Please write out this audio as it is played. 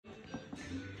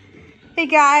Hey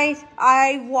guys,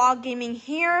 iVlog Gaming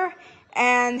here,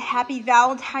 and happy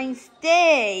Valentine's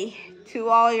Day to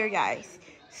all your guys.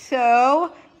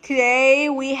 So today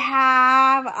we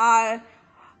have a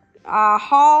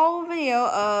haul video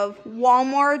of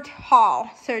Walmart haul.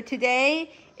 So today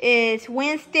is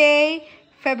Wednesday,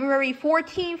 February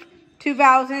 14th,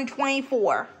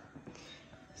 2024.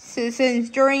 So since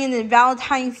during the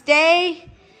Valentine's Day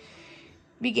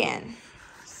began.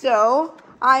 So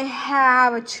I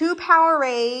have a 2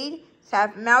 Powerade. So I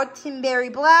have Mountain Berry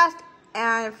Blast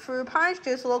and a Fruit Punch.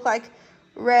 Just look like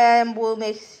red and blue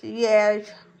mix. Yeah,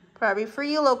 probably for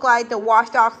you look like the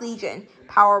Watchdog Legion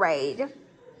Powerade.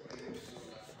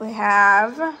 We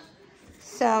have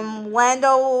some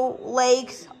Lando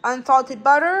Lakes unsalted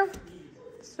butter,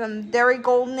 some Dairy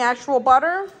Gold natural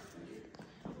butter.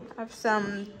 I have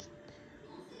some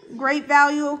Great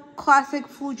Value classic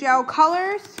Food Gel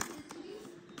colors.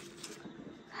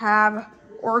 Have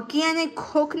organic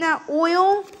coconut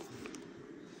oil.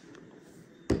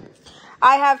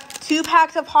 I have 2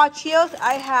 packs of hot Cheetos.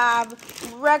 I have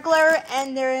regular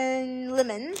and then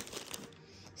lemon.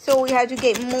 So we had to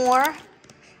get more.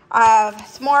 I have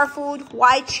Smart Food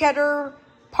white cheddar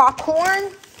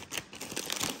popcorn.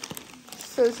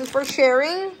 So this is for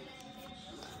sharing.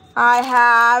 I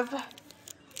have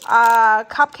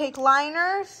cupcake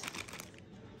liners.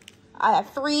 I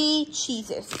have 3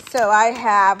 cheeses. So I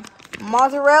have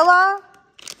mozzarella,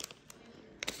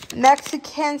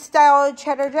 Mexican style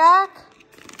cheddar jack,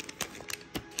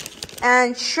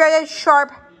 and shredded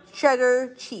sharp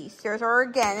cheddar cheese. There's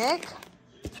organic.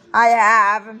 I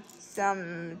have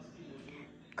some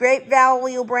Great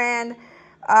Value brand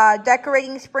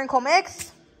decorating sprinkle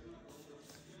mix.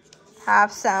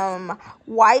 Have some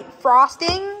white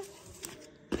frosting.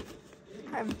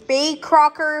 Big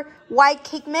Crocker white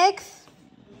cake mix.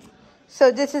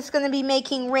 So this is going to be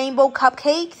making rainbow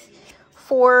cupcakes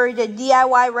for the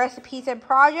DIY recipes and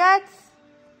projects.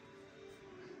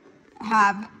 I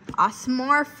have a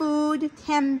Smart Food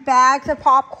 10 bags of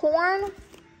popcorn.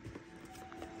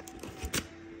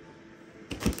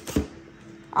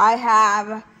 I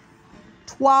have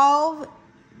 12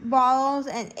 bottles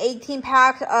and 18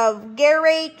 packs of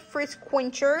Gatorade Frizz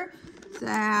Quencher. So I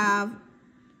have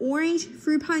orange,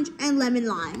 fruit punch, and lemon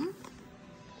lime.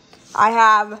 I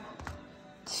have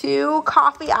 2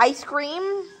 coffee ice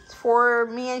cream for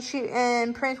me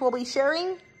and Prince will be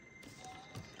sharing.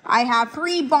 I have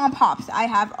 3 Bomb Pops. I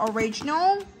have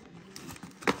original,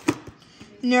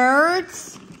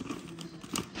 Nerds,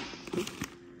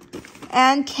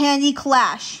 and Candy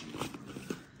Clash.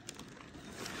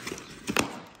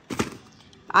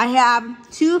 I have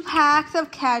 2 packs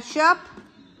of ketchup.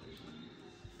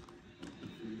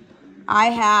 I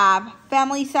have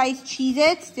family-sized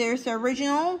Cheez-Its. There's the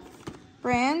original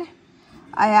brand.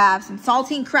 I have some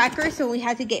saltine crackers, so we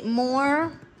had to get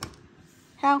more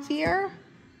healthier.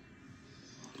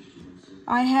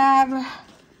 I have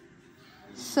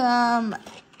some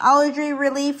allergy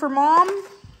relief for mom.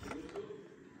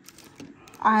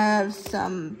 I have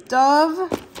some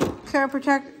Dove Care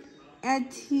Protect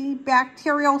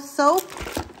antibacterial soap,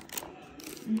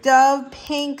 Dove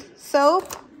pink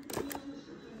soap,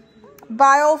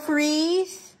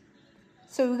 BioFreeze,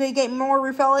 so we could get more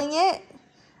refilling it.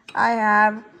 I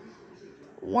have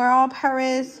World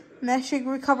Paris Meshing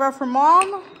Recover for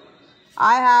mom.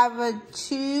 I have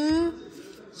 2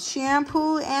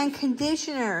 shampoo and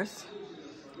conditioners.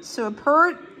 So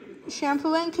per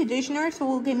shampoo and conditioner, so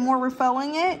we'll get more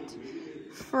refilling it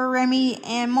for Remy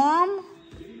and mom.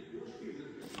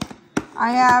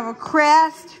 I have a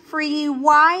Crest 3D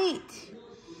White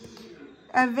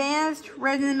Advanced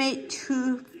Retinamate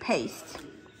toothpaste.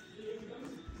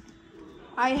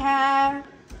 I have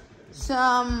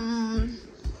some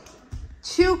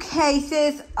 2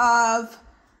 cases of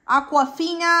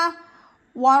Aquafina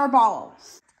water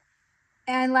bottles.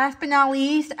 And last but not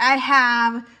least, I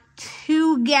have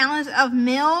 2 gallons of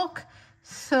milk,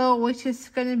 so which is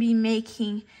going to be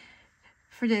making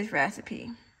for this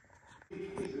recipe.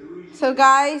 So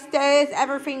guys, that is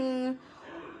everything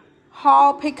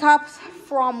haul pickups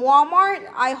from Walmart.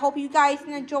 I hope you guys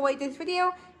enjoyed this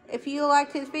video. If you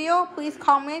liked this video, please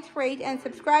comment, rate, and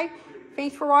subscribe.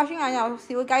 Thanks for watching, and I'll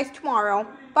see you guys tomorrow.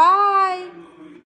 Bye!